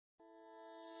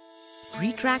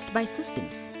Retract by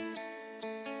Systems.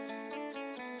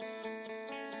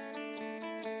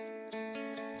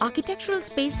 Architectural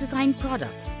space design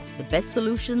products, the best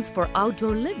solutions for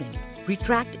outdoor living.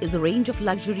 Retract is a range of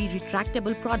luxury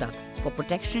retractable products for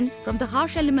protection from the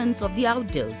harsh elements of the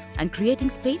outdoors and creating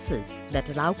spaces that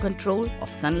allow control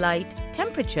of sunlight,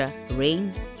 temperature,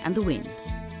 rain, and the wind.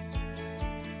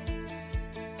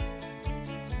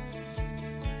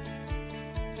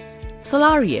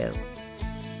 Solario.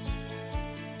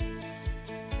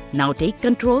 Now take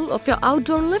control of your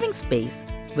outdoor living space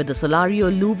with the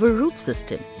Solario louver roof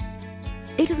system.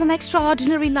 It is an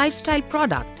extraordinary lifestyle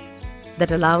product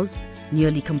that allows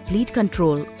nearly complete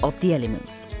control of the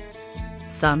elements.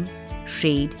 Sun,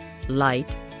 shade,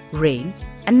 light, rain,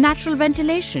 and natural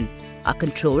ventilation are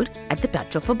controlled at the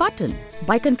touch of a button.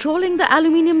 By controlling the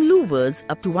aluminium louvers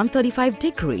up to 135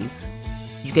 degrees,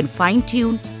 you can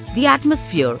fine-tune the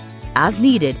atmosphere as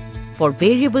needed for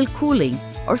variable cooling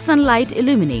or sunlight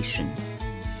illumination.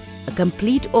 A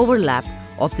complete overlap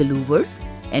of the louvers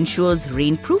ensures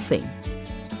rainproofing.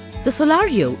 The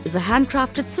Solario is a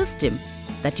handcrafted system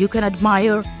that you can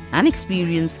admire and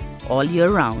experience all year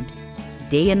round,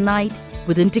 day and night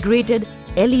with integrated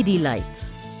LED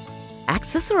lights.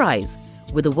 Accessorize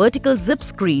with a vertical zip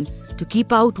screen to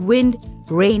keep out wind,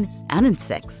 rain, and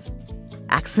insects.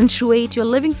 Accentuate your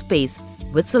living space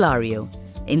with Solario,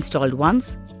 installed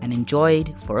once and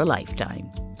enjoyed for a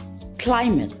lifetime.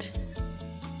 Climate.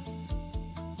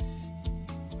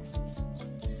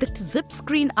 The zip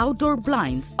screen outdoor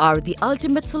blinds are the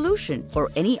ultimate solution for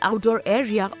any outdoor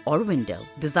area or window.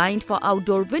 Designed for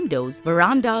outdoor windows,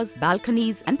 verandas,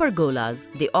 balconies, and pergolas,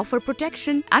 they offer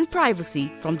protection and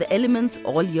privacy from the elements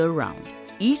all year round.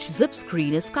 Each zip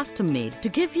screen is custom-made to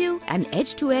give you an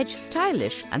edge-to-edge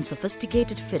stylish and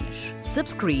sophisticated finish. Zip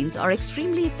screens are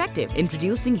extremely effective in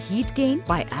reducing heat gain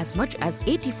by as much as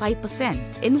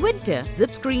 85%. In winter,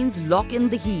 zip screens lock in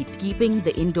the heat, keeping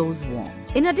the indoors warm.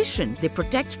 In addition, they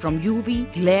protect from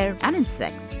UV, glare, and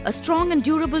insects. A strong and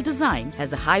durable design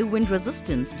has a high wind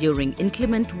resistance during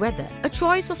inclement weather. A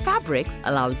choice of fabrics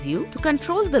allows you to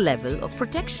control the level of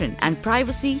protection and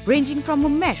privacy, ranging from a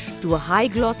mesh to a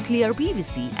high-gloss clear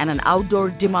PVC and an outdoor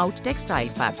dim-out textile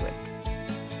fabric.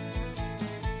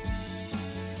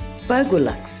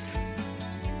 Pergolux.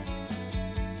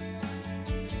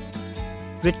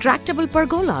 Retractable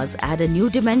pergolas add a new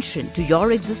dimension to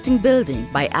your existing building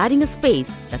by adding a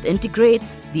space that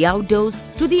integrates the outdoors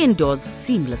to the indoors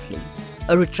seamlessly.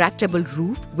 A retractable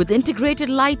roof with integrated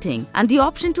lighting and the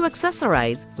option to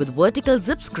accessorize with vertical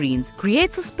zip screens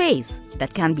creates a space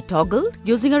that can be toggled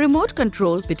using a remote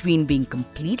control between being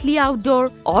completely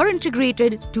outdoor or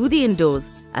integrated to the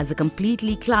indoors as a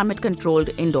completely climate-controlled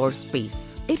indoor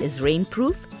space. It is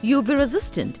rainproof, UV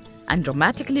resistant, and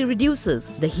dramatically reduces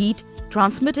the heat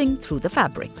transmitting through the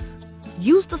fabrics.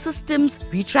 Use the system's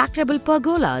retractable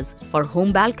pergolas for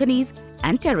home balconies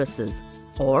and terraces,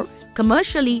 or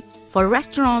commercially for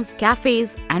restaurants,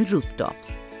 cafes, and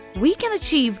rooftops. We can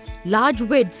achieve large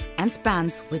widths and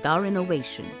spans with our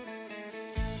innovation.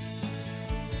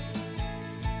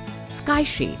 Sky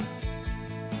Shade.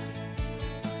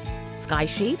 Sky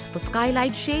shades for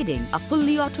skylight shading are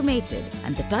fully automated,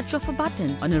 and the touch of a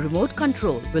button on a remote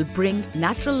control will bring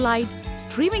natural light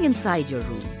streaming inside your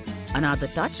room. Another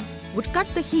touch would cut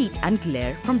the heat and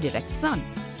glare from direct sun.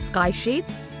 Sky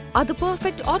shades are the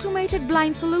perfect automated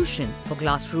blind solution for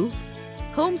glass roofs,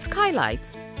 home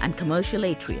skylights, and commercial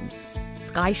atriums.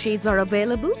 Sky shades are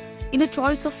available in a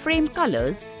choice of frame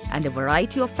colors and a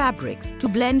variety of fabrics to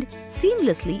blend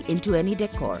seamlessly into any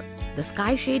decor. The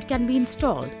sky shade can be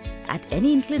installed at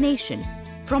any inclination,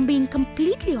 from being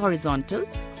completely horizontal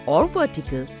or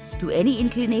vertical to any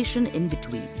inclination in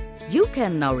between. You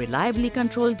can now reliably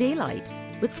control daylight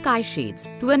with sky shades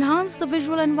to enhance the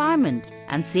visual environment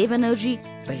and save energy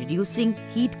by reducing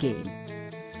heat gain.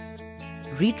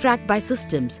 Retract by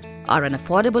Systems are an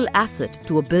affordable asset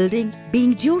to a building,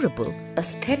 being durable,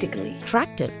 aesthetically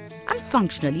attractive, and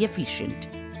functionally efficient.